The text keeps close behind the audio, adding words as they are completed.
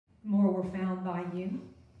the more we're found by you.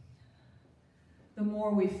 The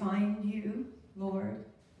more we find you, Lord,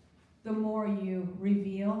 the more you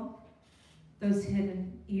reveal those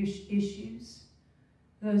hidden issues,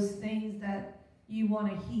 those things that you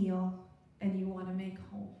want to heal and you want to make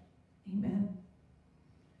whole. Amen.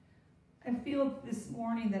 I feel this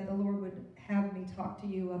morning that the Lord would have me talk to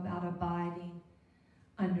you about abiding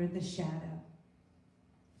under the shadow.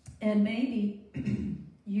 And maybe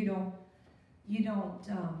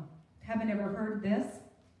haven't ever heard this,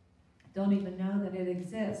 don't even know that it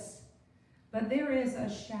exists. But there is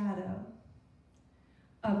a shadow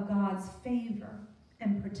of God's favor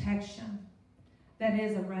and protection that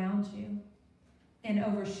is around you and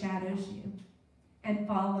overshadows you and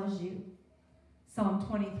follows you. Psalm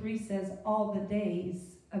 23 says, all the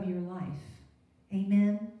days of your life.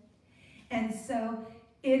 Amen. And so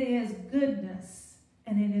it is goodness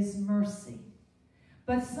and it is mercy.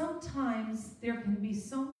 But sometimes there can be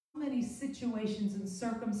so many situations and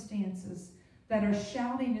circumstances that are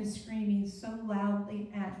shouting and screaming so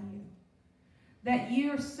loudly at you that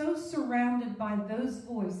you're so surrounded by those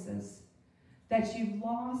voices that you've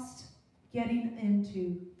lost getting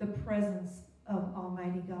into the presence of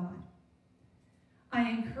Almighty God. I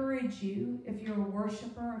encourage you, if you're a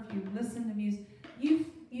worshiper, if you listen to music,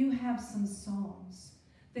 you have some songs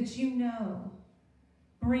that you know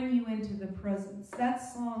bring you into the presence. That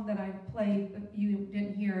song that I played, but you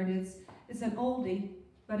didn't hear it, it's an oldie,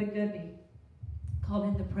 but a goodie, called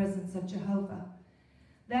In the Presence of Jehovah.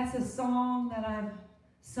 That's a song that I've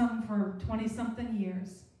sung for 20-something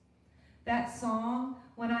years. That song,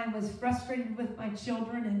 when I was frustrated with my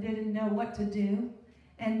children and didn't know what to do,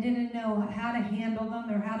 and didn't know how to handle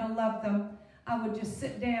them or how to love them, I would just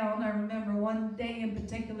sit down. I remember one day in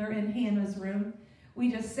particular in Hannah's room,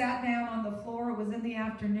 we just sat down on the floor. It was in the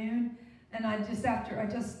afternoon, and I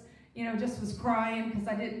just was crying because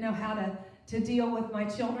I didn't know how to deal with my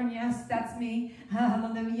children. Yes, that's me.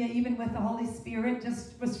 Hallelujah. Even with the Holy Spirit,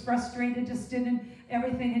 just was frustrated, just didn't,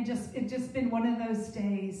 everything had just been one of those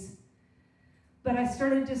days. But I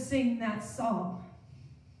started to sing that song.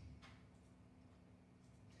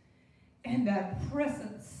 And that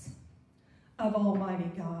presence of Almighty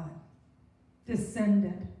God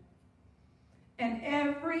descended. And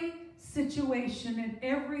every situation and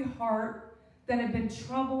every heart that had been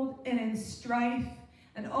troubled and in strife,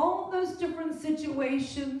 and all those different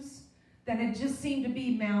situations that had just seemed to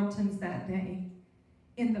be mountains that day,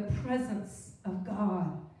 in the presence of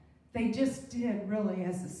God, they just did really,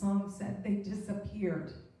 as the song said, they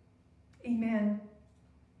disappeared. Amen.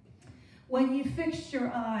 When you fix your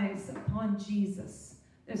eyes upon Jesus,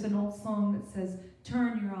 there's an old song that says,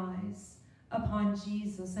 turn your eyes upon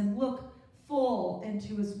Jesus and look full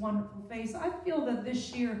into his wonderful face. I feel that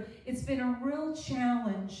this year it's been a real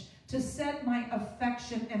challenge to set my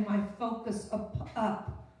affection and my focus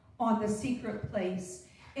up on the secret place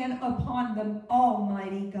and upon the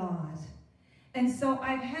Almighty God. And so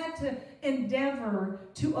I've had to endeavor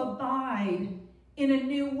to abide in a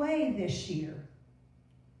new way this year.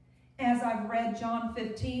 As I've read John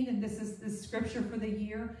 15, and this is the scripture for the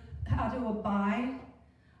year, how to abide,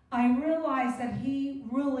 I realized that he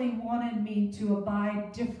really wanted me to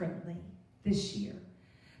abide differently this year.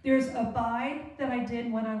 There's abide that I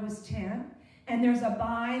did when I was 10, and there's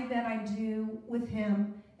abide that I do with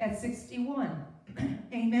him at 61.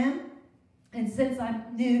 Amen? And since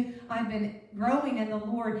I've been growing in the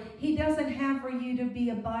Lord, he doesn't have for you to be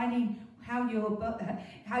abiding how you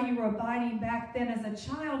were abiding back then as a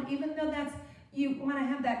child, even though you want to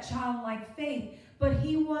have that childlike faith. But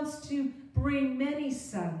he wants to bring many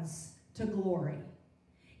sons to glory.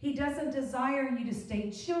 He doesn't desire you to stay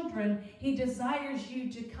children. He desires you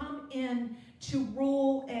to come in to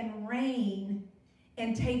rule and reign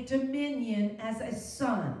and take dominion as a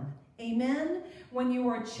son. Amen? When you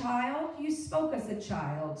were a child, you spoke as a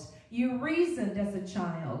child. You reasoned as a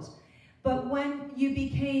child. But when you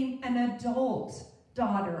became an adult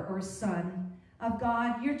daughter or son of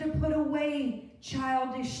God, you're to put away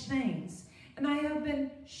childish things. And I have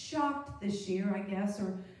been shocked this year, I guess,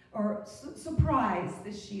 or surprised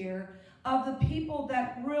this year of the people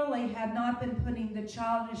that really have not been putting the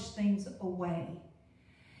childish things away.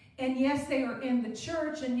 And yes, they were in the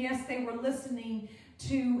church, and yes, they were listening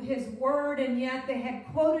to his word, and yet they had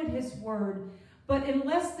quoted his word. But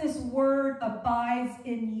unless this word abides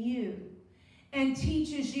in you and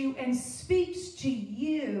teaches you and speaks to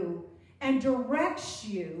you and directs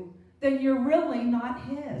you, then you're really not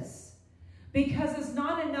his. Because it's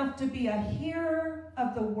not enough to be a hearer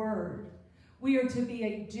of the word. We are to be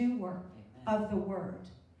a doer of the word.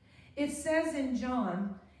 It says in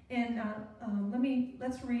John, And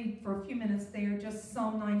let's read for a few minutes there, just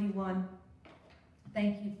Psalm 91.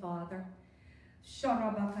 Thank you, Father.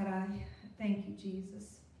 Sharabakarai. Thank you,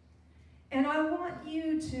 Jesus. And I want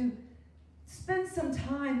you to spend some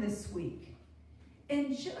time this week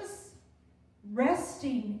in just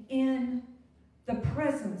resting in the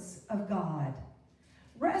presence of God.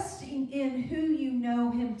 Resting in who you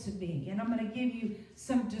know him to be. And I'm going to give you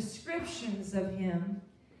some descriptions of him,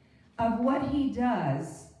 of what he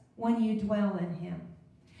does when you dwell in him.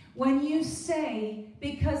 When you say,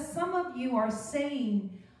 because some of you are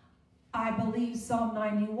saying, I believe Psalm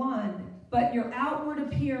 91, but your outward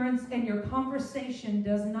appearance and your conversation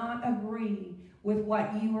does not agree with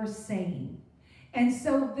what you are saying. And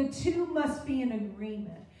so the two must be in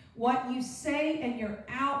agreement. What you say and your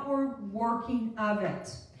outward working of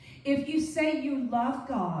it. If you say you love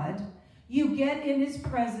God, you get in his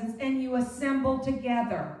presence and you assemble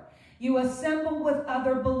together. You assemble with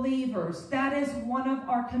other believers. That is one of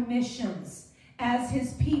our commissions as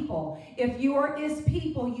his people. If you are his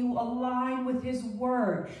people, you align with his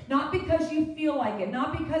word. Not because you feel like it.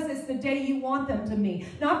 Not because it's the day you want them to meet.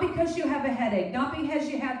 Not because you have a headache. Not because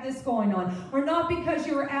you have this going on. Or not because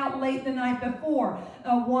you were out late the night before,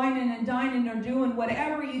 whining and dining or doing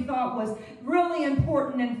whatever you thought was really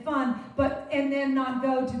important and fun, and then not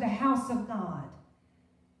go to the house of God.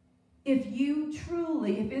 If you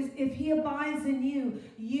truly, if he abides in you,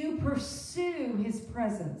 you pursue his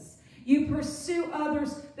presence. You pursue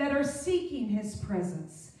others that are seeking his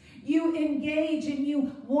presence. You engage and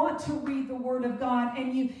you want to read the word of God,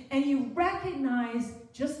 and you recognize,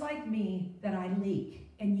 just like me, that I leak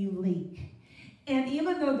and you leak. And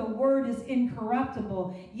even though the word is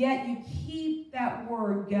incorruptible, yet you keep that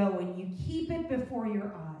word going. You keep it before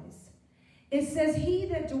your eyes. It says, he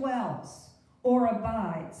that dwells or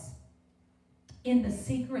abides in the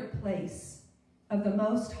secret place of the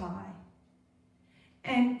Most High,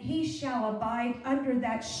 and he shall abide under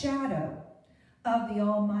that shadow of the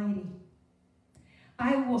Almighty.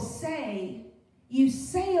 I will say, you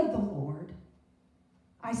say of the Lord,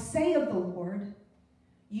 I say of the Lord,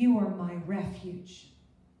 you are my refuge.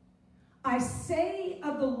 I say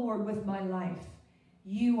of the Lord with my life,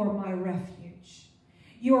 you are my refuge.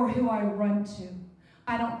 You are who I run to.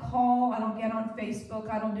 I don't call, I don't get on Facebook,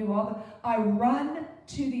 I don't do I run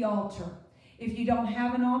to the altar. If you don't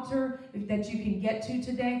have an altar that you can get to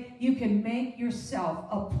today, you can make yourself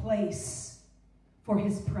a place for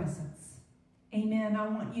his presence. Amen. I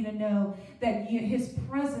want you to know that his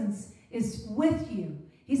presence is with you.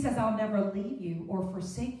 He says, I'll never leave you or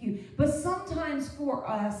forsake you. But sometimes for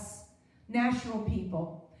us, natural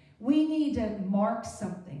people, we need to mark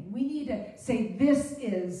something. We need to say, this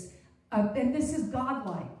is, and this is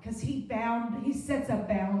godlike, because he sets a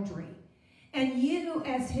boundary. And you,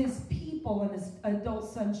 as his people and his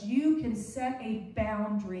adult sons, you can set a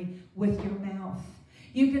boundary with your mouth.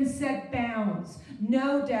 You can set bounds.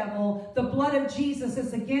 No, devil, the blood of Jesus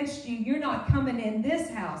is against you. You're not coming in this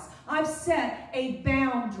house. I've set a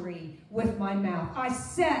boundary with my mouth. I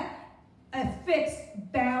set a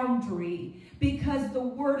fixed boundary because the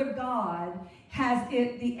word of God has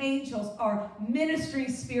it. The angels are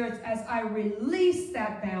ministering spirits. As I release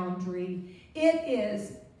that boundary, it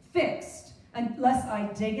is fixed unless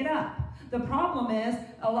I dig it up. The problem is,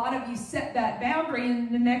 a lot of you set that boundary, and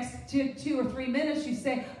in the next 2 or 3 minutes you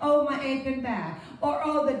say, oh, my aching back, or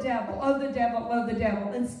oh, the devil, oh, the devil, oh, the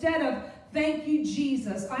devil. Instead of, thank you,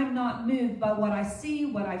 Jesus, I'm not moved by what I see,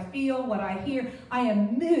 what I feel, what I hear. I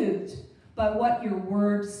am moved by what your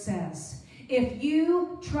word says. If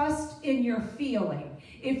you trust in your feeling,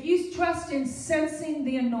 if you trust in sensing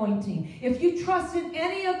the anointing, if you trust in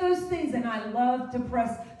any of those things, and I love to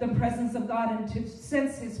press the presence of God and to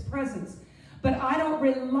sense his presence, but I don't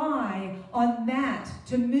rely on that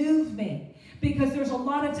to move me, because there's a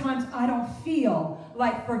lot of times I don't feel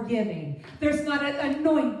like forgiving. There's not an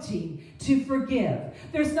anointing to forgive.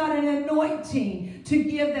 There's not an anointing to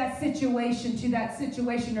give that situation to that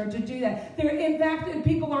situation or to do that. In fact,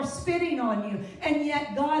 people are spitting on you, and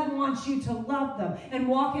yet God wants you to love them and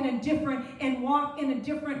walk in a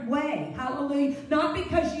different way. Hallelujah. Not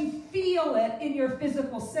because you feel it in your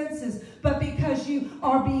physical senses, but because you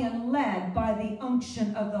are being led by the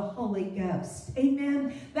unction of the Holy Ghost.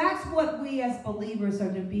 Amen. That's what we as believers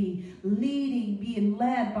are to be, leading, being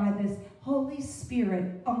led by this Holy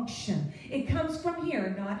Spirit unction. It comes from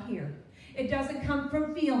here, not here. It doesn't come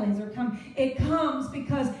from feelings it comes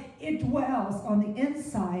because it dwells on the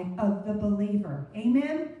inside of the believer.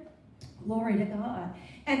 Amen. Glory to God.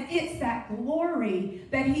 And it's that glory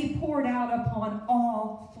that he poured out upon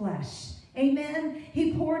all flesh. Amen.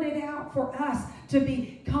 He poured it out for us to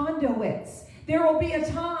be conduits, There will be a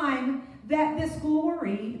time that this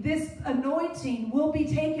glory, this anointing will be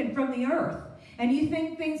taken from the earth. And you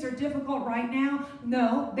think things are difficult right now?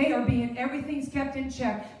 No, everything's kept in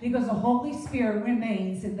check because the Holy Spirit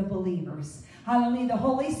remains in the believers. Hallelujah. The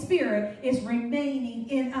Holy Spirit is remaining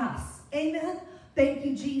in us. Amen. Thank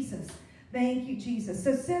you, Jesus. Thank you, Jesus.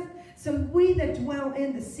 So we that dwell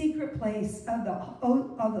in the secret place of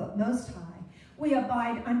the Most High, we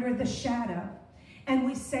abide under the shadow, and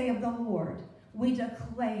we say of the Lord, we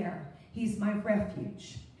declare, He's my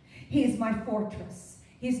refuge. He is my fortress.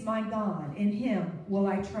 He's my God. In Him will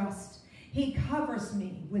I trust. He covers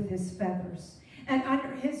me with His feathers, and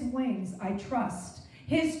under His wings I trust.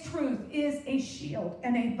 His truth is a shield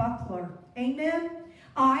and a buckler. Amen.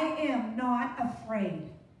 I am not afraid.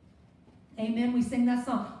 Amen. We sing that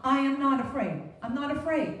song. I am not afraid. I'm not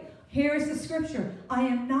afraid. Here's the scripture. I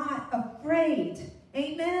am not afraid.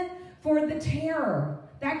 Amen. For the terror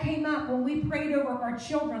that came up when we prayed over our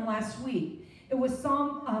children last week. It was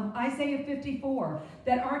Isaiah 54,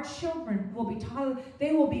 that our children will be taught,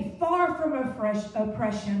 they will be far from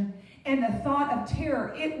oppression and the thought of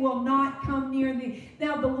terror. It will not come near thee.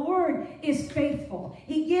 Now the Lord is faithful.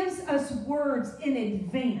 He gives us words in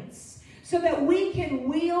advance so that we can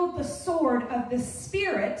wield the sword of the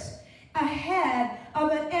Spirit ahead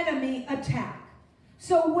of an enemy attack.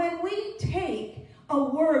 So when we take a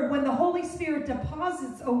word, when the Holy Spirit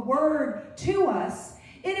deposits a word to us,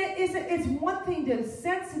 it's one thing to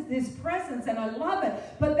sense His presence, and I love it,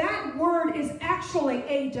 but that word is actually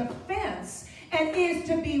a defense and is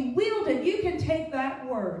to be wielded. You can take that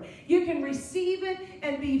word. You can receive it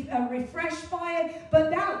and be refreshed by it,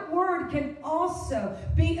 but that word can also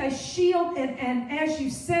be a shield, and as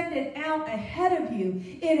you send it out ahead of you,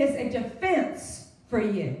 it is a defense for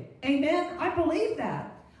you. Amen? I believe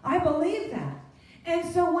that. I believe that.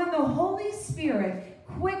 And so when the Holy Spirit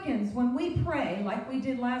quickens, when we pray, like we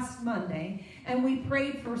did last Monday, and we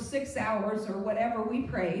prayed for 6 hours or whatever we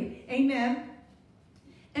prayed, amen,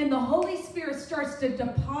 and the Holy Spirit starts to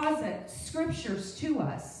deposit scriptures to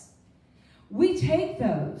us, we take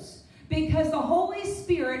those because the Holy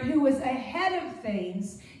Spirit, who is ahead of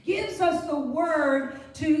things, gives us the word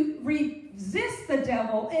to resist the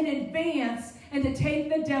devil in advance and to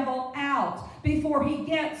take the devil out before he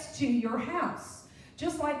gets to your house.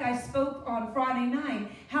 Just like I spoke on Friday night,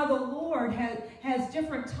 how the Lord has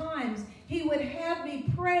different times. He would have me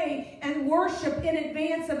pray and worship in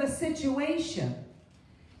advance of a situation.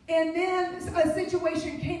 And then a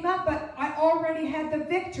situation came up, but I already had the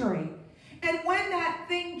victory. And when that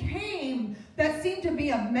thing came that seemed to be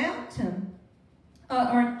a mountain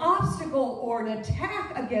or an obstacle or an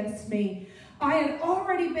attack against me, I had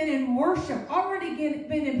already been in worship, already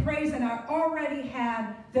been in praise, and I already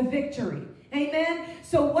had the victory. Amen.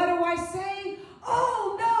 So what do I say?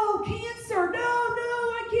 Oh, no, cancer. No,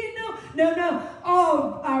 I can't. No.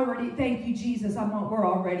 Oh, thank you, Jesus. We're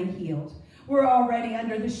already healed. We're already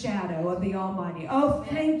under the shadow of the Almighty. Oh,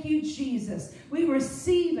 thank you, Jesus. We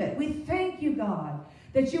receive it. We thank you, God,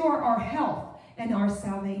 that you are our health and our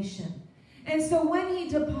salvation. And so when He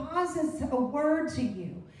deposits a word to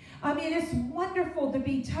you, I mean, it's wonderful to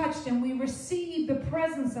be touched, and we receive the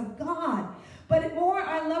presence of God. But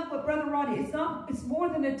I love what Brother Roddy, it's more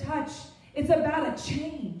than a touch. It's about a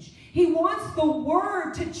change. He wants the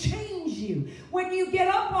word to change you. When you get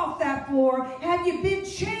up off that floor, have you been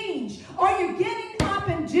changed? Are you getting up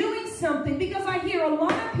and doing something? Because I hear a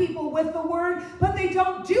lot of people with the word, but they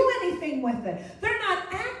don't do anything with it. They're not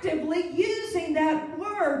actively using that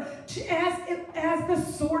word as the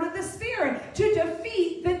sword of the Spirit to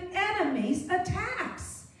defeat the enemy's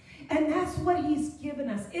attacks. And that's what He's given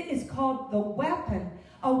us. It is called the weapon,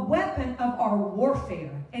 a weapon of our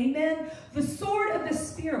warfare. Amen? The sword of the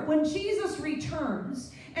Spirit. When Jesus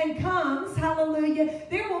returns and comes, hallelujah,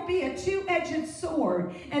 there will be a two-edged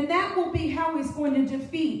sword. And that will be how He's going to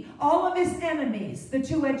defeat all of His enemies, the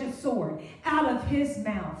two-edged sword, out of His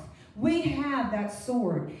mouth. We have that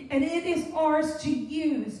sword, and it is ours to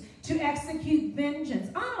use to execute vengeance.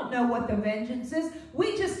 I don't know what the vengeance is.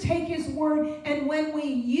 We just take His word, and when we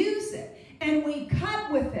use it and we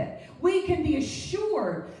cut with it, we can be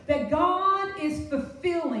assured that God is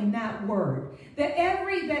fulfilling that word, that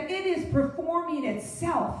it is performing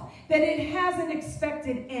itself, that it has an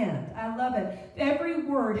expected end. I love it. Every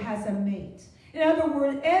word has a mate. In other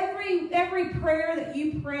words, every prayer that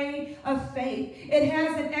you pray of faith, it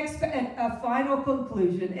has a final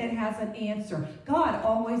conclusion. It has an answer. God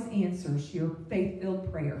always answers your faith-filled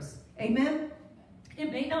prayers. Amen?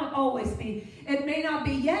 It may not always be. It may not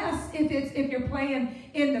be yes if you're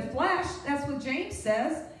praying in the flesh. That's what James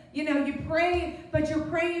says. You know, you pray, but you're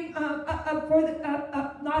praying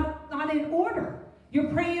not not in order.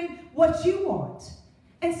 You're praying what you want.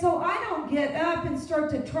 And so I don't get up and start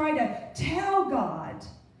to try to tell God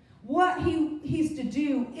what he's to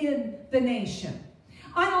do in the nation.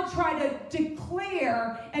 I don't try to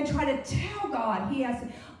declare and try to tell God he has to.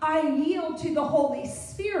 I yield to the Holy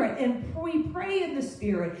Spirit, and we pray in the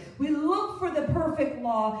Spirit. We look for the perfect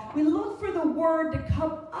law. We look for the word to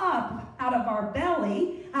come up out of our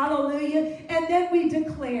belly. Hallelujah. And then we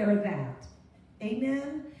declare that.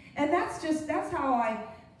 Amen. And that's how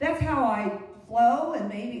I flow, and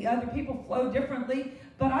maybe other people flow differently,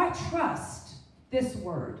 but I trust this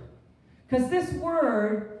word, because this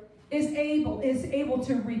word is able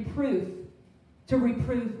to reprove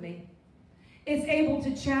me. It's able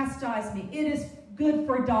to chastise me. It is good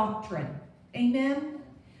for doctrine. Amen.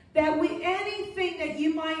 That anything that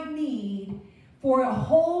you might need for a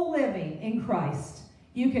whole living in Christ,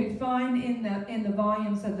 you can find in the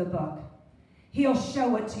volumes of the book. He'll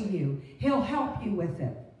show it to you. He'll help you with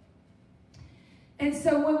it. And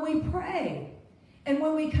so when we pray, and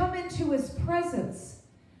when we come into his presence,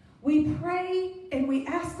 we pray and we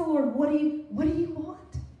ask the Lord, what do you want?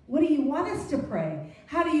 What do you want us to pray?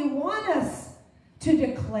 How do you want us to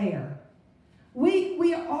declare?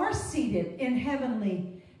 We are seated in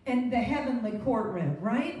the heavenly courtroom,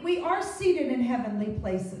 right? We are seated in heavenly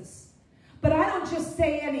places. But I don't just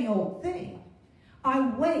say any old thing.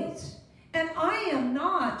 I wait. And I am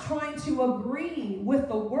not trying to agree with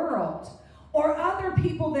the world or other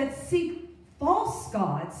people that seek false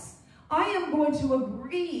gods. I am going to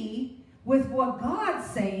agree with what God's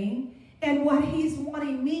saying and what he's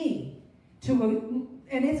wanting me to,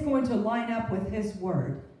 and it's going to line up with his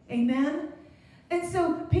word. Amen? And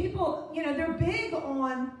so people, they're big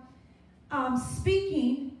on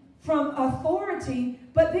speaking from authority,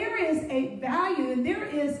 but there is a value, and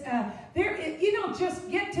you don't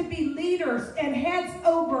just get to be leaders and heads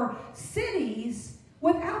over cities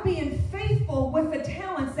without being faithful with the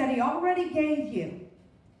talents that he already gave you.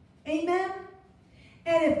 Amen?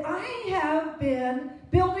 And if I have been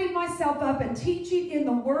building myself up and teaching in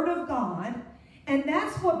the Word of God, and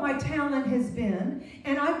that's what my talent has been,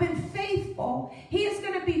 and I've been faithful, he is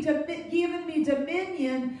going to be giving me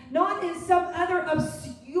dominion, not in some other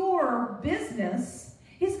obscure business.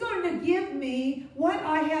 He's going to give me what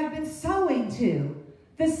I have been sowing to.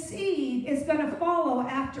 The seed is going to follow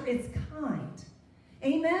after its kind.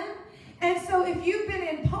 Amen? And so if you've been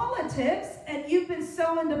in politics, and you've been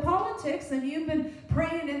sowing to politics, and you've been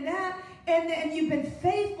praying in that, and you've been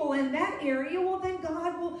faithful in that area, well, then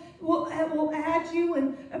God will add you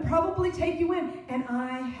and probably take you in. And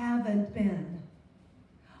I haven't been.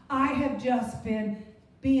 I have just been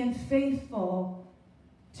being faithful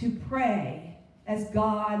to pray as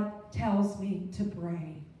God tells me to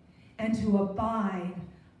pray, and to abide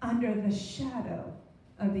under the shadow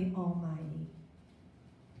of the Almighty.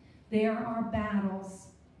 There are battles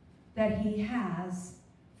that he has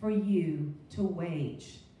for you to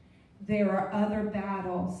wage. There are other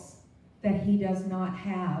battles that he does not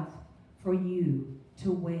have for you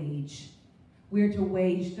to wage. We're to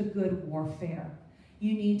wage the good warfare.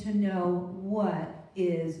 You need to know what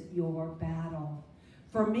is your battle.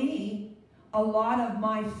 For me, a lot of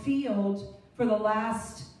my field for the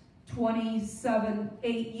last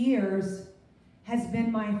 8 years has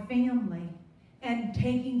been my family, and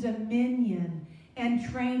taking dominion and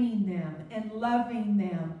training them and loving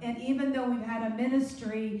them. And even though we've had a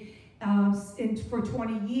ministry for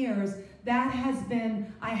 20 years, that has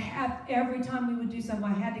been, every time we would do something,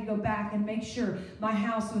 I had to go back and make sure my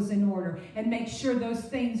house was in order, and make sure those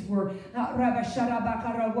things were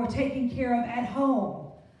taken care of at home.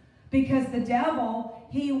 Because the devil,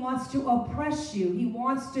 he wants to oppress you. He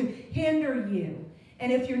wants to hinder you.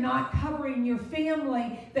 And if you're not covering your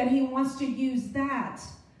family, then he wants to use that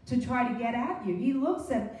to try to get at you. He looks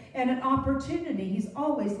at an opportunity. He's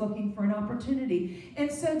always looking for an opportunity. And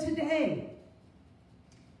so today,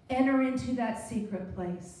 enter into that secret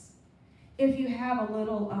place. If you have a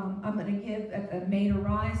little, I'm going to give at the May to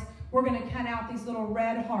Rise, we're going to cut out these little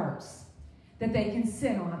red hearts that they can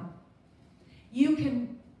sit on. You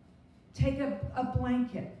can take a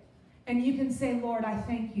blanket, and you can say, Lord, I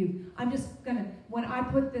thank you. I'm just going to, when I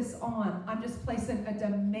put this on, I'm just placing a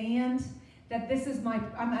demand that this is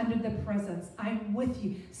I'm under the presence. I'm with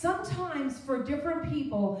you. Sometimes for different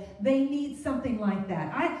people, they need something like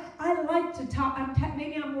that. I like to talk,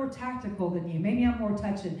 maybe I'm more tactical than you. Maybe I'm more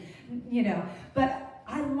touching, but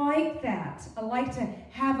I like that. I like to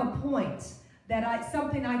have a point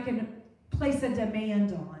something I can place a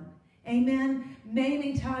demand on. Amen.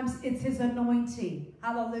 Many times it's his anointing.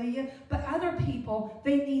 Hallelujah. But other people,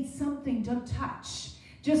 they need something to touch.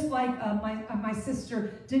 Just like my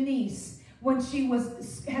sister Denise, when she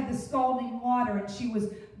had the scalding water and she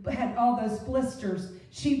had all those blisters,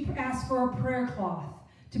 she asked for a prayer cloth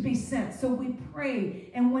to be sent. So we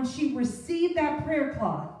prayed, and when she received that prayer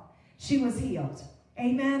cloth, she was healed.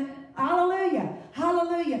 Amen. Hallelujah.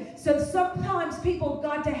 Hallelujah. So sometimes people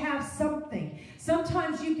got to have something.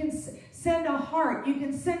 Sometimes you can send a heart. You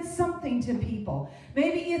can send something to people.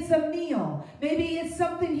 Maybe it's a meal. Maybe it's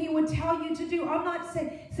something he would tell you to do. I'm not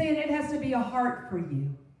saying it has to be a heart for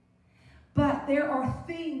you. But there are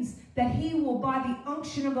things that he will, by the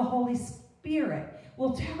unction of the Holy Spirit,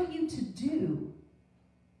 will tell you to do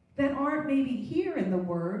that aren't maybe here in the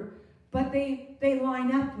Word, but they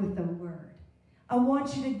line up with the Word. I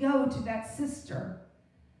want you to go to that sister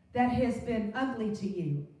that has been ugly to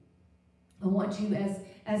you. I want you,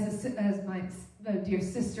 as my dear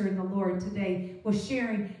sister in the Lord today was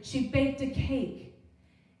sharing, she baked a cake.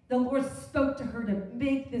 The Lord spoke to her to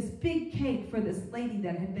make this big cake for this lady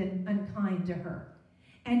that had been unkind to her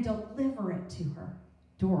and deliver it to her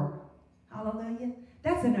door. Hallelujah.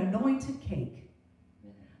 That's an anointed cake.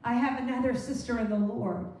 I have another sister in the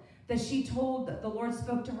Lord that she told that the Lord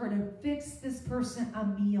spoke to her to fix this person a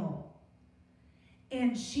meal.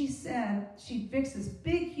 And she said she fixed this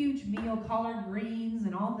big, huge meal, collard greens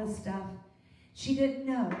and all this stuff. She didn't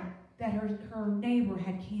know that her neighbor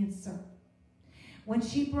had cancer. When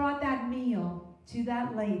she brought that meal to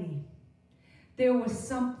that lady, there was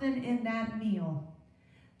something in that meal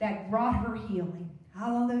that brought her healing.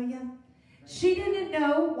 Hallelujah. She didn't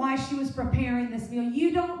know why she was preparing this meal.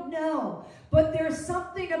 You don't know. But there's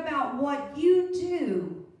something about what you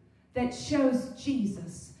do that shows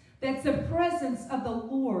Jesus. That the presence of the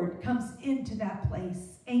Lord comes into that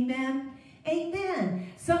place. Amen.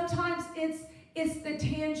 Amen. Sometimes it's the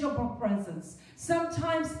tangible presence.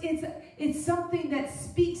 Sometimes it's something that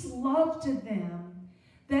speaks love to them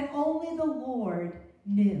that only the Lord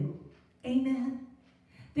knew. Amen.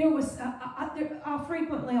 There was, I'll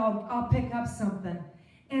frequently pick up something,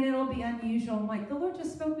 and it'll be unusual. I'm like, the Lord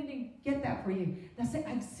just spoke me to get that for you. That's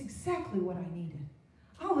exactly what I needed.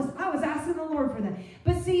 I was asking the Lord for that.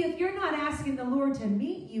 But see, if you're not asking the Lord to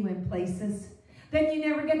meet you in places, then you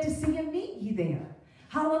never get to see him meet you there.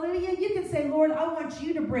 Hallelujah. You can say, Lord, I want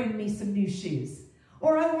you to bring me some new shoes.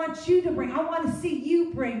 Or I want to see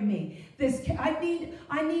you bring me this. I need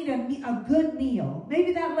a good meal.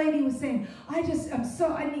 Maybe that lady was saying, I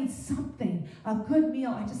need something, a good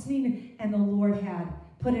meal. I just need it. And the Lord had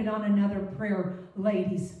put it on another prayer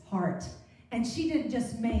lady's heart. And she didn't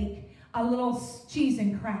just make a little cheese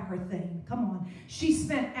and cracker thing. Come on. She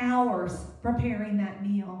spent hours preparing that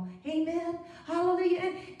meal. Amen.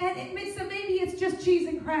 Hallelujah. So maybe it's just cheese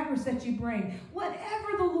and crackers that you bring.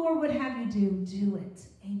 Whatever the Lord would have you do it.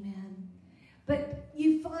 Amen. But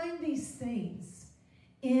you find these things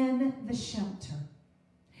in the shelter.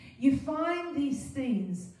 You find these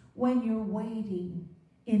things when you're waiting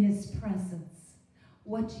in his presence.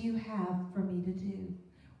 What do you have for me to do?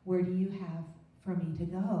 Where do you have for me to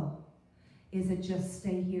go? Is it just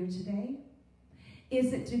stay here today?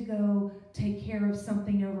 Is it to go take care of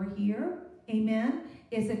something over here? Amen.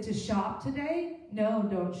 Is it to shop today? No,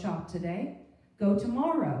 don't shop today. Go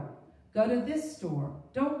tomorrow. Go to this store.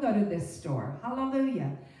 Don't go to this store.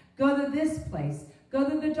 Hallelujah. Go to this place. Go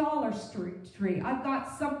to the Dollar Tree. I've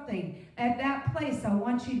got something at that place. I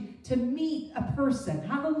want you to meet a person.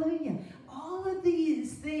 Hallelujah. All of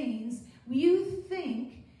these things you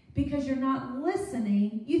think, because you're not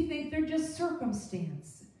listening, you think they're just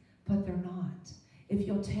circumstance, but they're not. If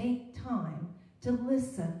you'll take time to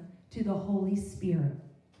listen to the Holy Spirit.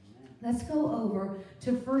 Let's go over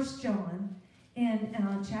to 1 John and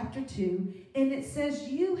chapter 2, and it says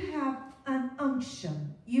you have an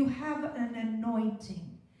unction. You have an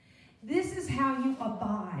anointing. This is how you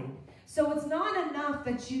abide. So it's not enough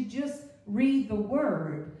that you just read the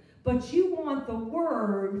Word, but you want the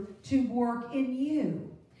Word to work in you.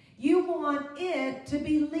 You want it to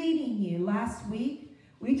be leading you. Last week,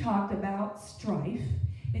 we talked about strife,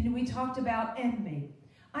 and we talked about envy.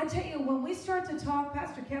 I tell you, when we start to talk,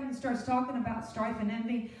 Pastor Kevin starts talking about strife and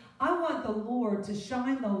envy, I want the Lord to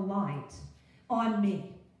shine the light on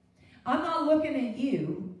me. I'm not looking at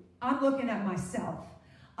you. I'm looking at myself.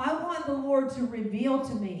 I want the Lord to reveal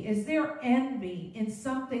to me, is there envy in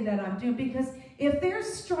something that I'm doing? Because if there's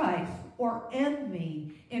strife or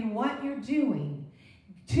envy in what you're doing,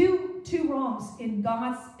 two wrongs in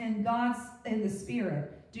the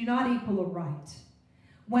Spirit do not equal a right.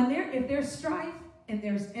 If there's strife and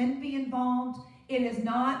there's envy involved, it is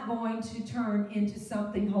not going to turn into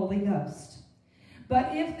something Holy Ghost.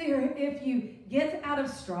 But if you get out of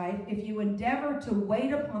strife, if you endeavor to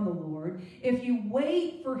wait upon the Lord, if you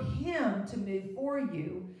wait for him to move for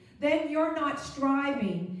you, then you're not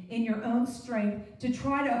striving in your own strength to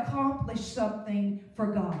try to accomplish something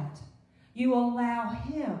for God. You allow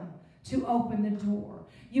him to open the door.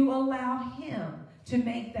 You allow him to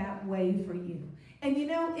make that way for you. And you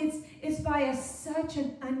know, it's by such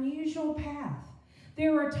an unusual path.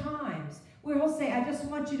 There are times where he'll say, I just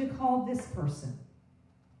want you to call this person.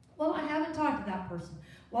 Well, I haven't talked to that person.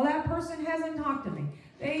 Well, that person hasn't talked to me.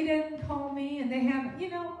 They didn't call me, and they haven't,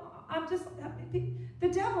 you know, the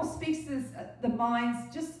devil speaks to the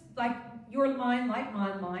minds just like your mind, like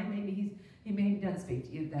my mind. Maybe he doesn't speak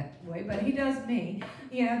to you that way, but he does me.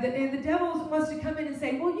 You know, and the devil wants to come in and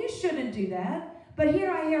say, well, you shouldn't do that. But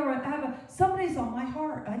here I have somebody's on my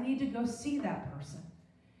heart. I need to go see that person.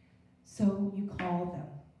 So you call them.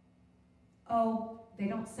 Oh, they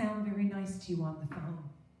don't sound very nice to you on the phone.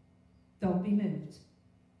 Don't be moved.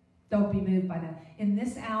 Don't be moved by that. In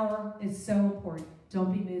this hour, it's so important.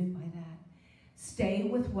 Don't be moved by that. Stay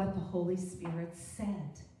with what the Holy Spirit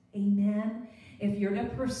said. Amen? If you're to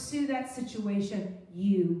pursue that situation,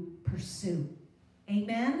 you pursue.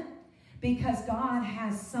 Amen? Because God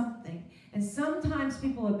has something. And sometimes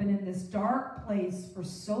people have been in this dark place for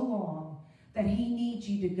so long that he needs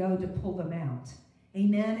you to go to pull them out.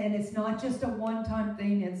 Amen? And it's not just a one-time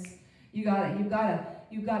thing. It's you gotta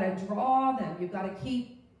draw them. You've got to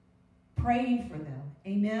keep praying for them.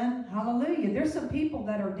 Amen? Hallelujah. There's some people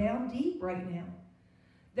that are down deep right now.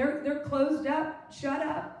 They're closed up, shut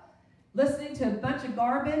up, listening to a bunch of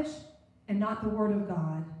garbage and not the Word of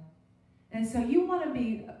God. And so you want to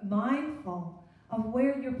be mindful of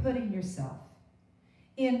where you're putting yourself.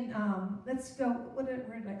 Let's go, where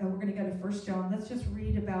did I go? We're going to go to 1 John. Let's just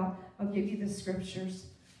read about, I'll give you the scriptures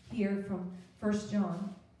here from 1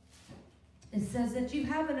 John. It says that you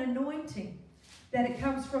have an anointing, that it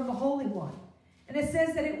comes from the Holy One. And it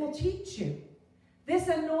says that it will teach you. This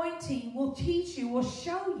anointing will teach you, will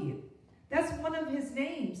show you. That's one of his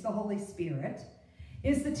names, the Holy Spirit,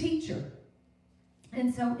 is the teacher.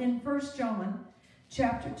 And so in 1 John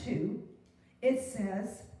chapter 2, it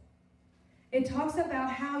says, it talks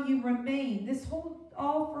about how you remain. This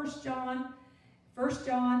all 1 John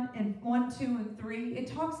and 1, 2, and 3, it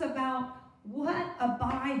talks about what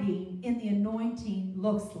abiding in the anointing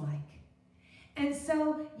looks like. And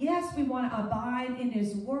so, yes, we want to abide in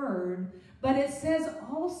his word, but it says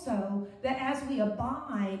also that as we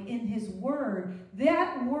abide in his word,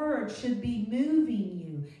 that word should be moving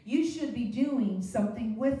you. You should be doing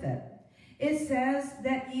something with it. It says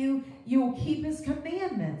that you will keep his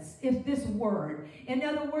commandments, if this word. In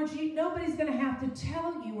other words, nobody's going to have to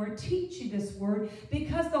tell you or teach you this word,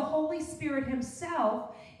 because the Holy Spirit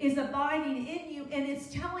himself is abiding in you, and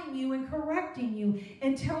it's telling you and correcting you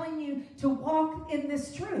and telling you to walk in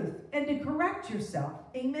this truth and to correct yourself.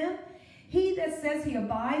 Amen? He that says he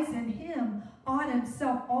abides in him ought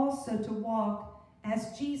himself also to walk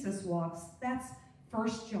as Jesus walks. That's 1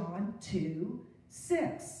 John 2,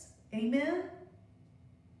 6. Amen?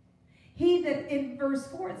 He that, in verse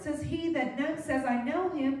 4, it says, he that says, I know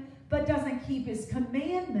him, but doesn't keep his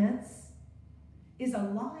commandments is a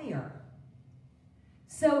liar.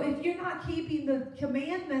 So if you're not keeping the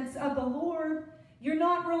commandments of the Lord, you're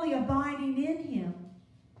not really abiding in him.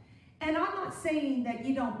 And I'm not saying that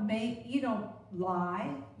you don't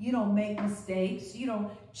lie, you don't make mistakes, you don't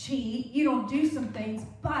cheat, you don't do some things,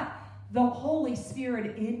 but the Holy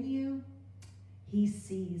Spirit in you, he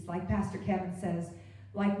sees. Like Pastor Kevin says,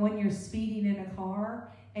 like when you're speeding in a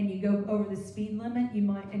car and you go over the speed limit,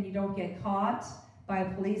 and you don't get caught by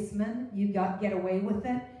a policeman, you get away with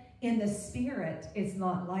it. In the spirit, it's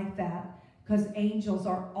not like that, because angels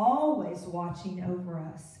are always watching over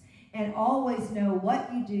us and always know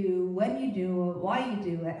what you do, when you do it, why you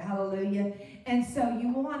do it. Hallelujah. And so you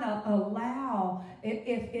want to allow,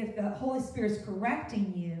 if the Holy Spirit's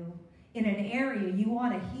correcting you in an area, you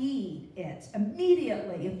want to heed it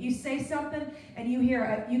immediately. If you say something and you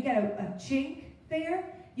hear you get a chink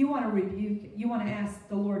there, you want to rebuke it. You want to ask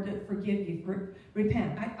the Lord to forgive you,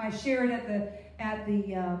 repent. I shared at the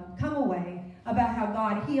come away about how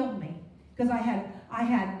God healed me, because I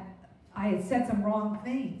had said some wrong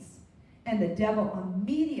things, and the devil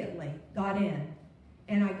immediately got in,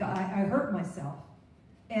 and I hurt myself,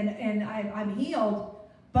 and I'm healed.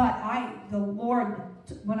 But the Lord,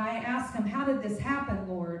 when I asked him, how did this happen,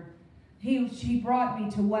 Lord? He brought me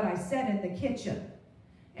to what I said in the kitchen,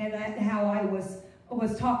 and how I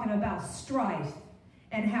was talking about strife,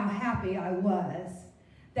 and how happy I was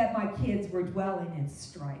that my kids were dwelling in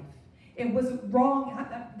strife. It was wrong.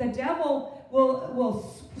 The devil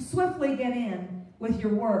will swiftly get in with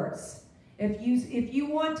your words. If you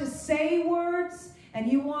want to say words and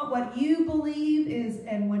you want what you believe is,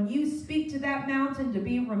 and when you speak to that mountain to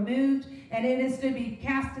be removed and it is to be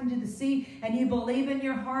cast into the sea, and you believe in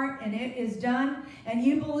your heart and it is done, and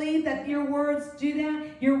you believe that your words do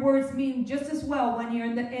that, your words mean just as well when you're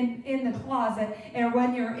in the closet and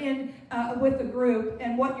when you're in with the group,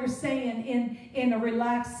 and what you're saying in a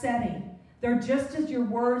relaxed setting. They're just as your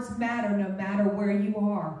words matter no matter where you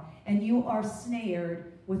are. And you are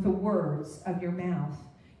snared with the words of your mouth.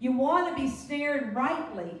 You want to be snared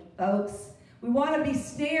rightly, folks. We want to be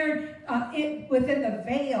snared within the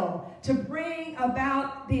veil to bring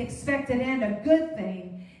about the expected end, a good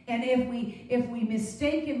thing. And if we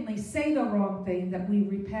mistakenly say the wrong thing, that we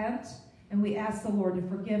repent and we ask the Lord to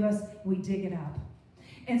forgive us, we dig it up.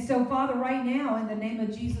 And so, Father, right now, in the name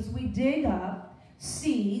of Jesus, we dig up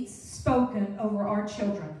seeds spoken over our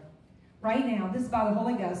children. Right now, this is by the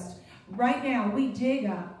Holy Ghost. Right now, we dig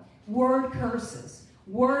up word curses,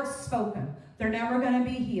 words spoken. They're never going to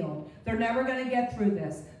be healed. They're never going to get through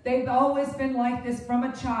this. They've always been like this from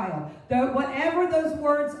a child. Whatever those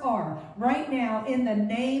words are, right now, in the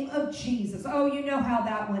name of Jesus. Oh, you know how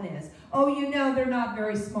that one is. Oh, you know they're not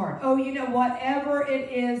very smart. Oh, you know whatever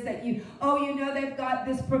it is that you, oh, you know they've got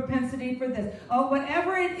this propensity for this. Oh,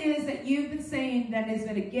 whatever it is that you've been saying that is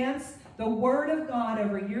against the word of God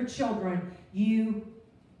over your children,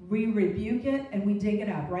 we rebuke it and we dig it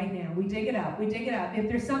up right now. We dig it up. We dig it up. If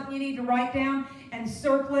there's something you need to write down and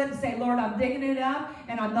circle it and say, Lord, I'm digging it up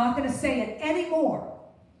and I'm not going to say it anymore.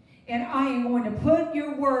 And I am going to put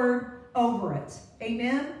your word over it.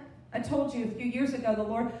 Amen? I told you a few years ago, the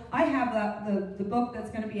Lord, I have the book that's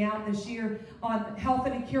going to be out this year on health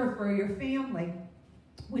and a cure for your family,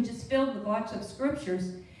 which is filled with lots of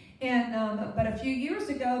scriptures. And but a few years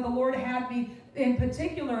ago, the Lord had me in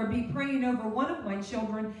particular be praying over one of my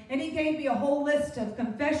children, and he gave me a whole list of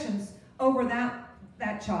confessions over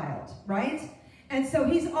that child, right? And so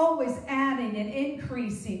he's always adding and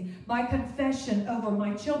increasing my confession over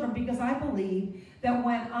my children, because I believe that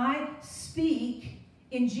when I speak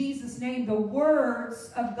in Jesus' name, the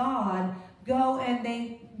words of God go and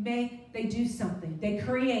they do something. They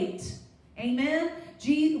create. Amen?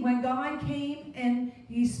 When God came and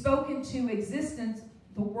he spoke into existence,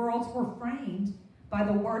 the worlds were framed by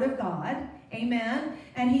the word of God. Amen?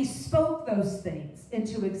 And he spoke those things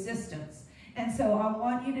into existence. And so I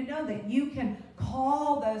want you to know that you can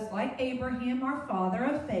call those, like Abraham, our father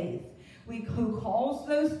of faith, who calls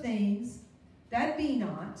those things that be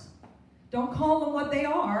not. Don't call them what they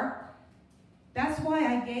are. That's why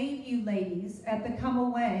I gave you, ladies, at the Come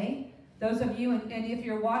Away, those of you, and if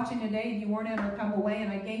you're watching today and you weren't at our Come Away,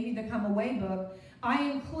 and I gave you the Come Away book,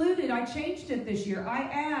 I changed it this year. I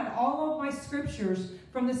add all of my scriptures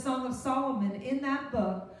from the Song of Solomon in that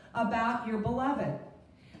book about your beloved.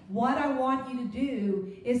 What I want you to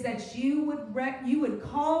do is that you would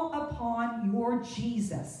call upon your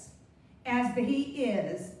Jesus as he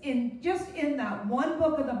is in that one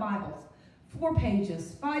book of the Bible. 4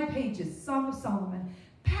 pages, 5 pages, Song of Solomon,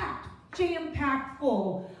 jam-packed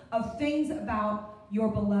full of things about your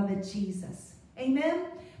beloved Jesus. Amen?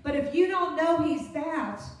 But if you don't know he's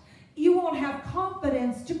that, you won't have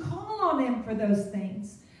confidence to call on him for those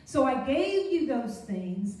things. So I gave you those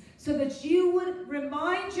things so that you would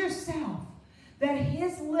remind yourself that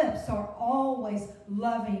his lips are always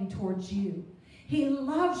loving towards you. He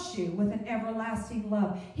loves you with an everlasting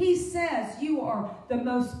love. He says you are the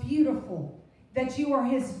most beautiful, that you are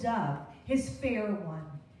his dove, his fair one.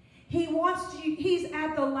 He wants you, he's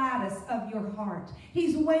at the lattice of your heart.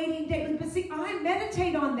 He's waiting daily. But see, I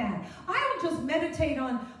meditate on that. I don't just meditate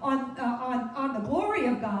on the glory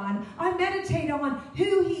of God. I meditate on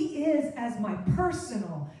who he is as my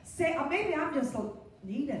personal. Maybe I'm just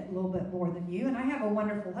need it a little bit more than you, and I have a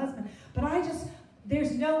wonderful husband. But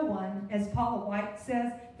there's no one, as Paula White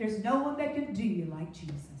says, there's no one that can do you like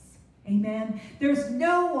Jesus. Amen. There's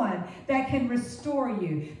no one that can restore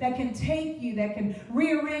you, that can take you, that can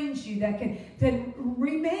rearrange you, that can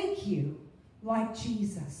remake you like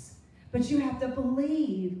Jesus. But you have to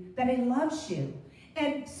believe that he loves you.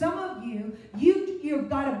 And some of you've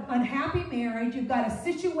got an unhappy marriage, you've got a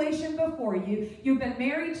situation before you, you've been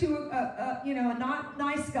married to a not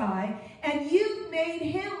nice guy, and you've made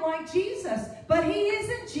him like Jesus, but he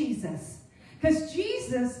isn't Jesus. Because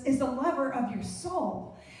Jesus is the lover of your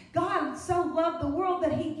soul. God so loved the world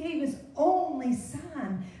that he gave his only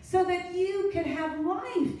son so that you could have life.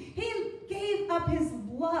 He gave up his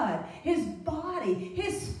blood, his body,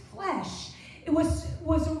 his flesh. He was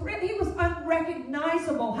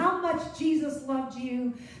unrecognizable how much Jesus loved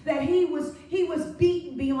you, that he was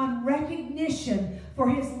beaten beyond recognition for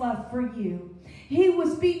his love for you. He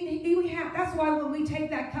was beaten. That's why when we take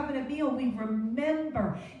that covenant meal, we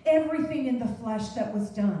remember everything in the flesh that was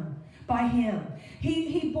done by him.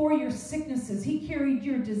 He bore your sicknesses. He carried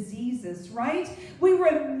your diseases, right? We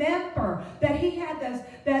remember that he had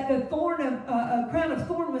that the crown of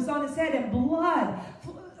thorn was on his head, and blood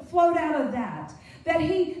flowed out of that. That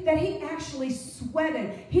he actually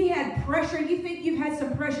sweated. He had pressure. You think you've had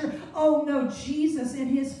some pressure? Oh no, Jesus in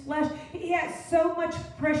his flesh, he had so much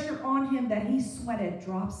pressure on him that he sweated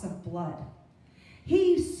drops of blood.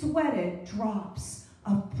 He sweated drops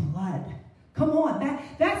of blood. Come on,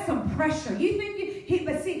 that's some pressure. You think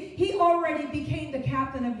but see, he already became the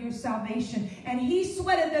captain of your salvation, and he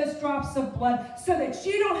sweated those drops of blood so that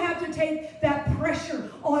you don't have to take that pressure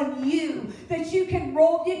on you. That you can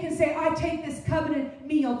say, I take this covenant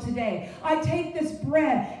meal today. I take this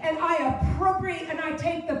bread, and I appropriate, and I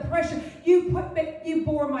take the pressure. You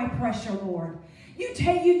bore my pressure, Lord. You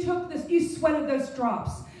sweated those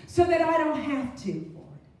drops so that I don't have to,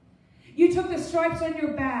 Lord. You took the stripes on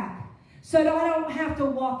your back so that I don't have to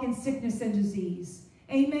walk in sickness and disease.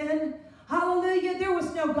 Amen. Hallelujah. There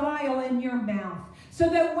was no guile in your mouth. So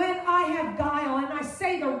that when I have guile and I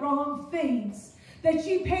say the wrong things, that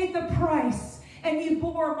you paid the price and you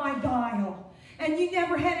bore my guile. And you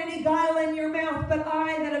never had any guile in your mouth, but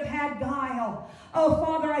I that have had guile. Oh,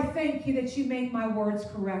 Father, I thank you that you made my words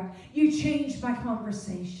correct. You changed my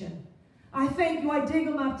conversation. I thank you. I dig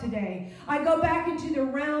them up today. I go back into the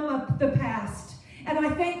realm of the past. And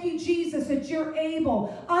I thank you, Jesus, that you're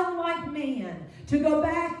able, unlike man, to go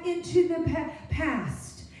back into the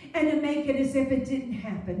past and to make it as if it didn't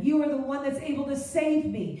happen. You are the one that's able to save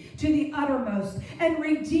me to the uttermost and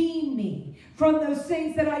redeem me from those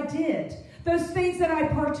things that I did, those things that I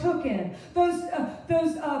partook in, those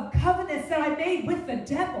covenants that I made with the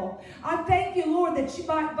devil. I thank you, Lord, that you,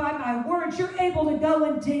 by my words, you're able to go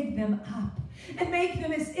and dig them up and make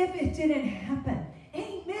them as if it didn't happen.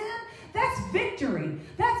 Amen. That's victory.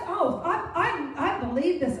 I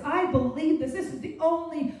believe this. I believe this. This is the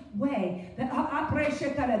only way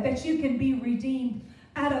that you can be redeemed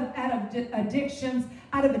out of addictions,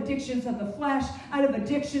 out of addictions of the flesh, out of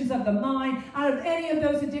addictions of the mind, out of any of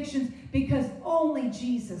those addictions, because only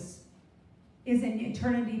Jesus is in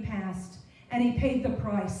eternity past, and he paid the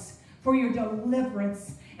price for your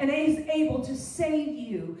deliverance. And he's able to save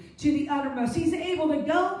you to the uttermost. He's able to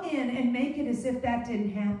go in and make it as if that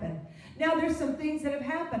didn't happen. Now, there's some things that have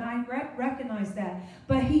happened. I recognize that.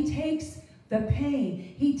 But he takes the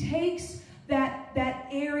pain. He takes that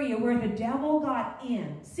area where the devil got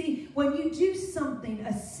in. See, when you do something,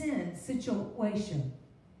 a sin situation,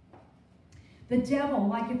 the devil,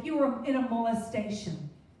 like if you were in a molestation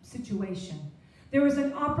situation, there was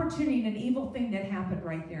an opportunity, an evil thing that happened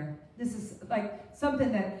right there. This is like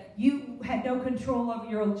something that you had no control of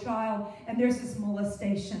your child, and there's this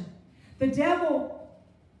molestation. The devil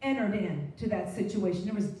entered into that situation.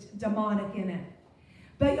 There was demonic in it.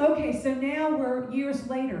 But okay, so now we're years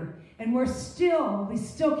later, and we still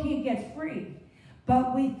can't get free.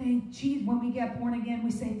 But we think, geez, when we get born again, we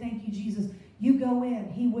say, thank you, Jesus. You go in.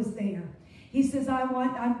 He was there. He says,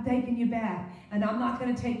 I'm taking you back. And I'm not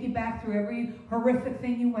going to take you back through every horrific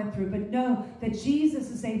thing you went through. But know that Jesus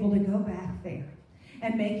is able to go back there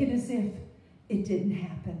and make it as if it didn't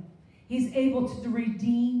happen. He's able to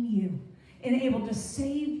redeem you and able to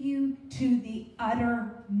save you to the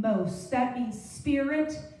uttermost. That means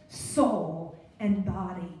spirit, soul, and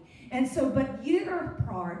body. And so, but your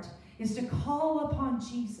part is to call upon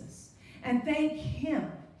Jesus and thank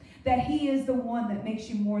him that he is the one that makes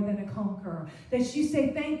you more than a conqueror. That you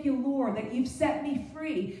say, thank you, Lord, that you've set me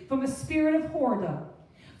free from a spirit of whoredom.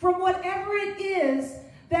 From whatever it is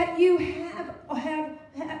that you have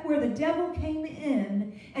where the devil came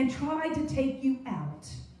in and tried to take you out.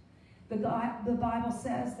 The Bible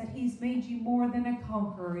says that he's made you more than a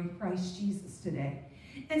conqueror in Christ Jesus today.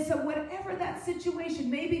 And so whatever that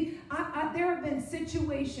situation, maybe there have been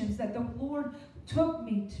situations that the Lord took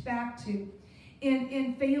me back to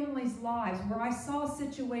in families' lives where I saw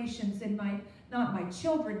situations in not my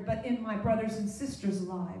children, but in my brothers and sisters'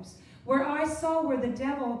 lives, where I saw where the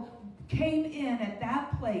devil came in at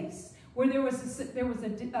that place, where there was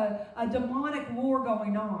a demonic war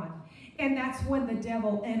going on. And that's when the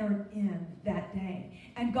devil entered in that day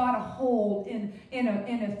and got a hold in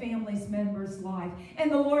a family's member's life.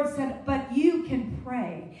 And the Lord said, but you can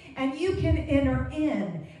pray and you can enter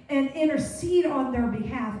in and intercede on their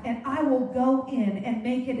behalf, and I will go in and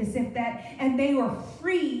make it as if that, and they were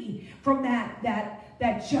free from that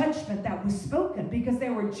that judgment that was spoken, because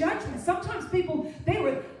there were judgments. Sometimes people, they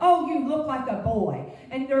were, oh, you look like a boy,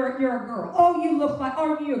 and you're a girl. Oh, you look like,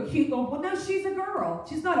 aren't you a cute little boy? No, she's a girl.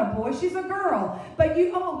 She's not a boy, she's a girl. But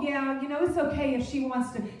you, oh yeah, you know, it's okay if she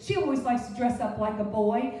wants to, she always likes to dress up like a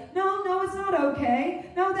boy. No, it's not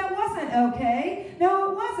okay. No, that wasn't okay.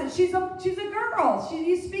 No, it wasn't. She's a girl.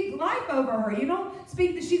 You speak life over her. You don't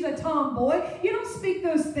speak that she's a tomboy. You don't speak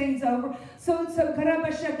those things over. So this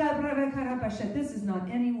is not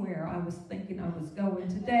anywhere I was thinking I was going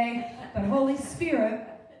today. But Holy Spirit,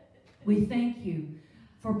 we thank you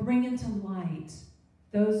for bringing to light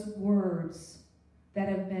those words that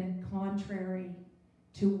have been contrary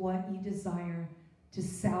to what you desire, to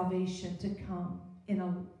salvation to come in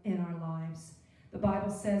our lives. The Bible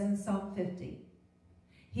says in Psalm 50,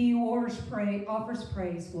 he who offers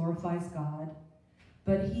praise glorifies God,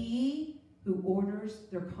 but he who orders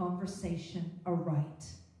their conversation aright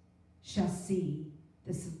shall see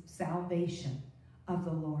the salvation of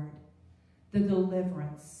the Lord, the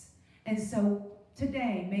deliverance. And so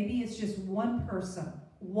today, maybe it's just one person,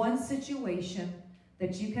 one situation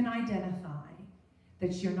that you can identify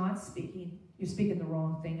that you're not speaking. You're speaking the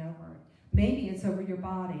wrong thing over it. Maybe it's over your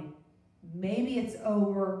body. Maybe it's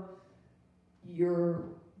over your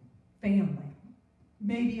family.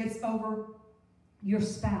 Maybe it's over your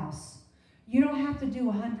spouse. You don't have to do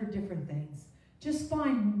 100 different things. Just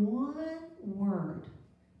find one word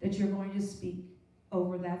that you're going to speak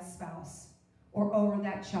over that spouse or over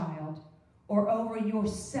that child or over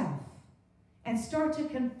yourself and start to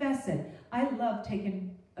confess it. I love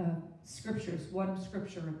taking scriptures, one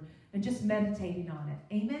scripture, and just meditating on it.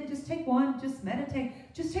 Amen. Just take one, just meditate.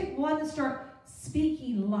 Just take one and start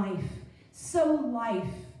speaking life. Sow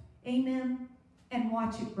life. Amen. And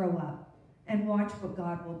watch it grow up. And watch what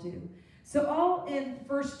God will do. So all in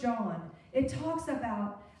 1 John, it talks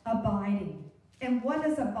about abiding. And what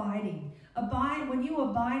is abiding? When you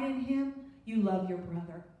abide in him, you love your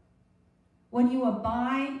brother. When you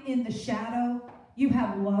abide in the shadow, you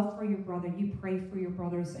have love for your brother. You pray for your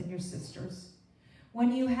brothers and your sisters.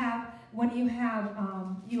 When you abide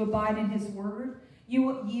in his word, you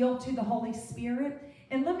will yield to the Holy Spirit.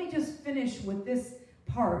 And let me just finish with this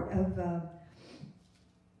part of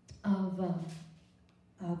 1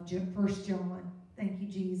 John. Thank you,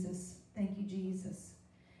 Jesus. Thank you, Jesus.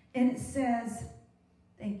 And it says,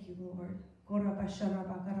 thank you, Lord.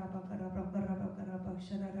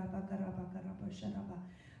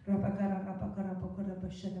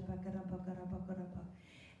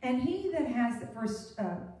 And he that has the 1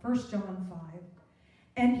 John 5,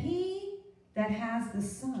 and he that has the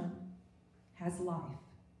Son has life.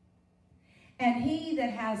 And he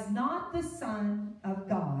that has not the Son of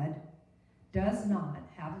God does not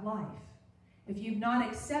have life. If you've not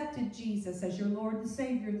accepted Jesus as your Lord and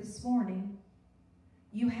Savior this morning,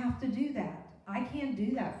 you have to do that. I can't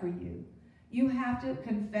do that for you. You have to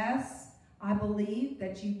confess, I believe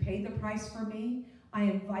that you paid the price for me. I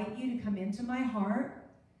invite you to come into my heart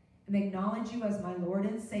and acknowledge you as my Lord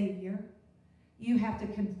and Savior. You have to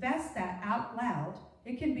confess that out loud.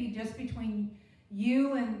 It can be just between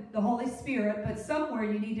you and the Holy Spirit, but somewhere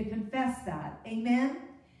you need to confess that. Amen?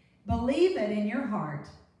 Believe it in your heart.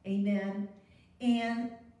 Amen?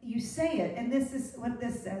 And you say it, and this is what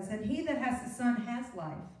this says, and he that has the Son has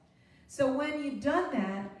life. So when you've done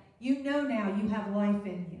that, you know now you have life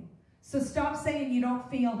in you. So stop saying you don't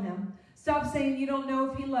feel him. Stop saying you don't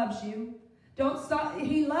know if he loves you. Don't stop.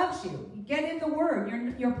 He loves you. Get in the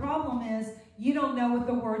Word. Your problem is you don't know what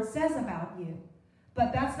the Word says about you.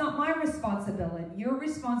 But that's not my responsibility. Your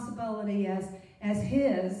responsibility as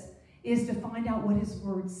his is to find out what his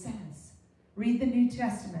Word says. Read the New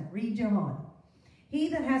Testament. Read John. He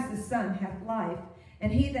that has the Son hath life,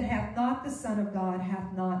 and he that hath not the Son of God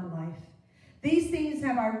hath not life. These things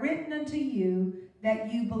have I written unto you,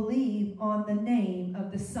 that you believe on the name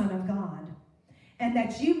of the Son of God, and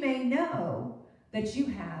that you may know that you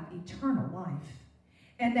have eternal life,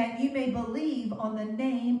 and that you may believe on the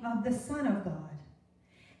name of the Son of God.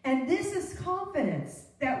 And this is confidence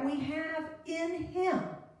that we have in him.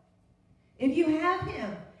 If you have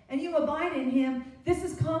him and you abide in him, this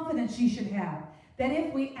is confidence you should have, that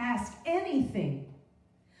if we ask anything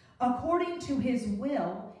according to his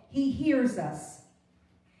will, he hears us.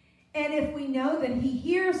 And if we know that he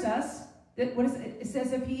hears us, that what is it? It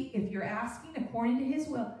says if you're asking according to his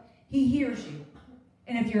will, he hears you.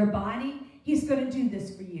 And if you're abiding, he's going to do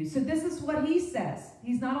this for you. So this is what he says.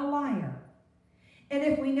 He's not a liar. And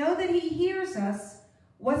if we know that he hears us,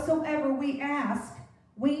 whatsoever we ask,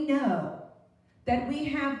 we know that we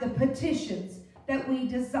have the petitions that we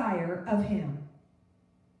desire of him.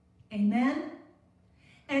 Amen?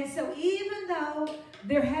 And so even though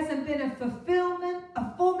there hasn't been a fulfillment,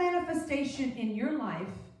 a full manifestation in your life,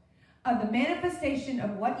 of the manifestation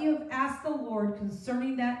of what you have asked the Lord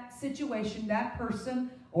concerning that situation, that person,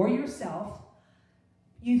 or yourself,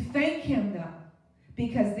 you thank him though,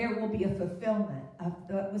 because there will be a fulfillment of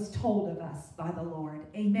what was told of us by the Lord.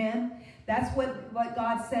 Amen? That's what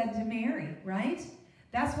God said to Mary, right?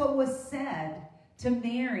 That's what was said to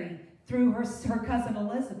Mary through her cousin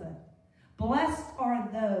Elizabeth. Blessed are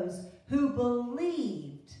those who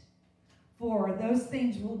believed, for those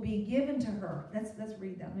things will be given to her. Let's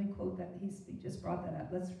read that. Let me quote that. He just brought that up.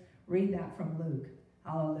 Let's read that from Luke.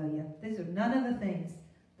 Hallelujah. These are none of the things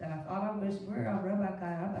that I thought I wish were.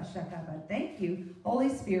 But thank you, Holy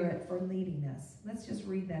Spirit, for leading us. Let's just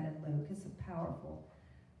read that in Luke. It's a powerful,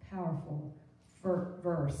 powerful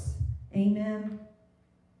verse. Amen.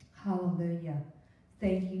 Hallelujah.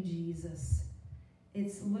 Thank you, Jesus.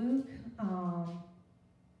 It's Luke.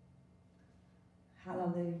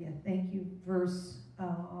 Hallelujah. Thank you. Verse.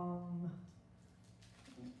 Thank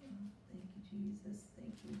you, Jesus.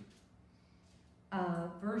 Thank you.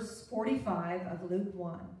 Verse 45 of Luke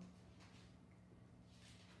 1.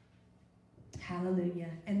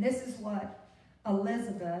 Hallelujah. And this is what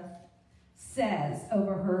Elizabeth says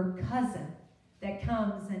over her cousin that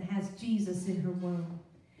comes and has Jesus in her womb.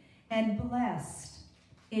 And blessed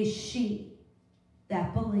is she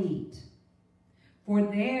that believed, for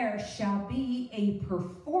there shall be a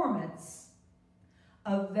performance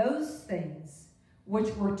of those things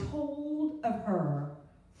which were told of her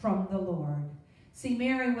from the Lord. See,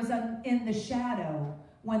 Mary was in the shadow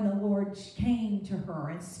when the Lord came to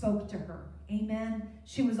her and spoke to her. Amen.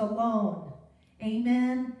 She was alone.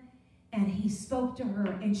 Amen. And he spoke to her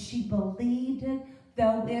and she believed it,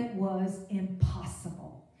 though it was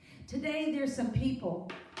impossible. Today, there's some people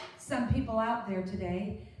out there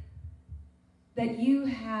today that you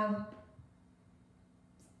have,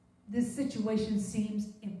 this situation seems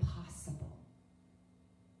impossible.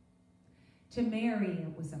 To Mary,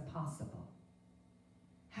 it was impossible.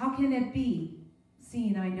 How can it be,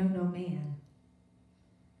 seeing I know no man?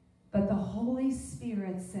 But the Holy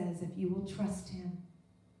Spirit says if you will trust him,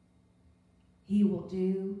 he will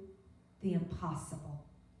do the impossible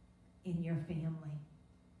in your family.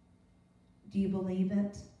 Do you believe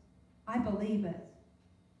it? I believe it.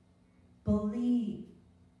 Believe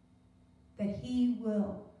that he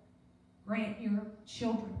will grant your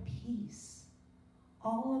children peace.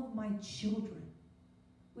 All of my children,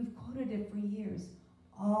 we've quoted it for years,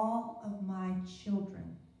 all of my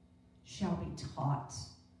children shall be taught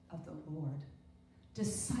of the Lord,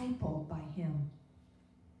 discipled by him.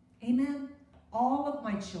 Amen? All of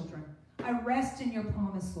my children. I rest in your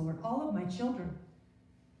promise, Lord. All of my children.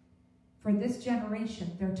 For this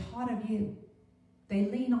generation, they're taught of you. They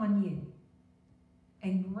lean on you.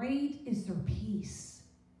 And great is their peace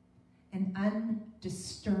and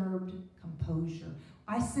undisturbed composure.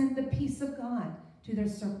 I send the peace of God to their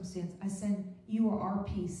circumstance. I send, you are our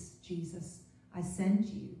peace, Jesus. I send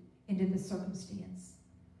you into the circumstance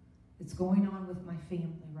that's going on with my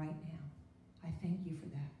family right now. I thank you for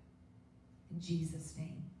that. In Jesus'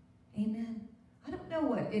 name. Amen. I don't know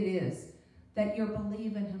what it is that you're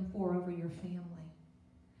believing him for over your family.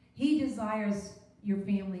 He desires your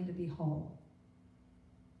family to be whole.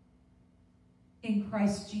 In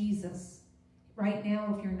Christ Jesus. Right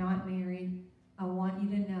now, if you're not married, I want you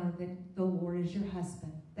to know that the Lord is your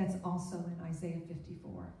husband. That's also in Isaiah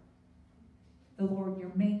 54. The Lord,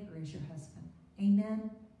 your maker, is your husband.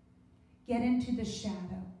 Amen? Get into the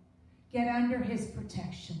shadow. Get under his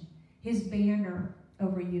protection. His banner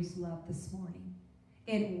over you is love this morning.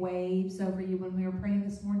 It waves over you. When we were praying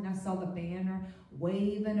this morning, I saw the banner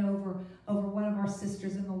waving over one of our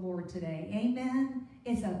sisters in the Lord today. Amen?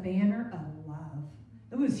 It's a banner of love.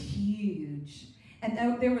 It was huge.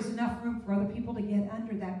 And there was enough room for other people to get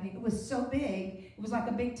under that big. It was so big, it was like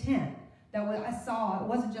a big tent. I saw, it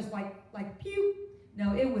wasn't just like pew.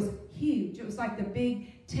 No, it was huge. It was like the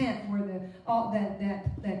big tent where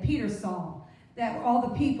that Peter saw. That all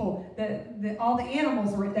the people, all the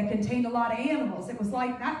animals were, that contained a lot of animals. It was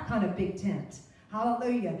like that kind of big tent.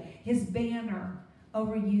 Hallelujah. His banner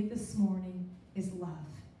over you this morning is love.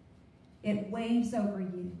 It waves over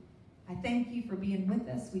you. I thank you for being with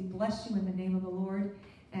us. We bless you in the name of the Lord.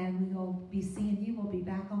 And we will be seeing you. We'll be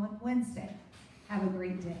back on Wednesday. Have a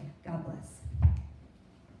great day. God bless.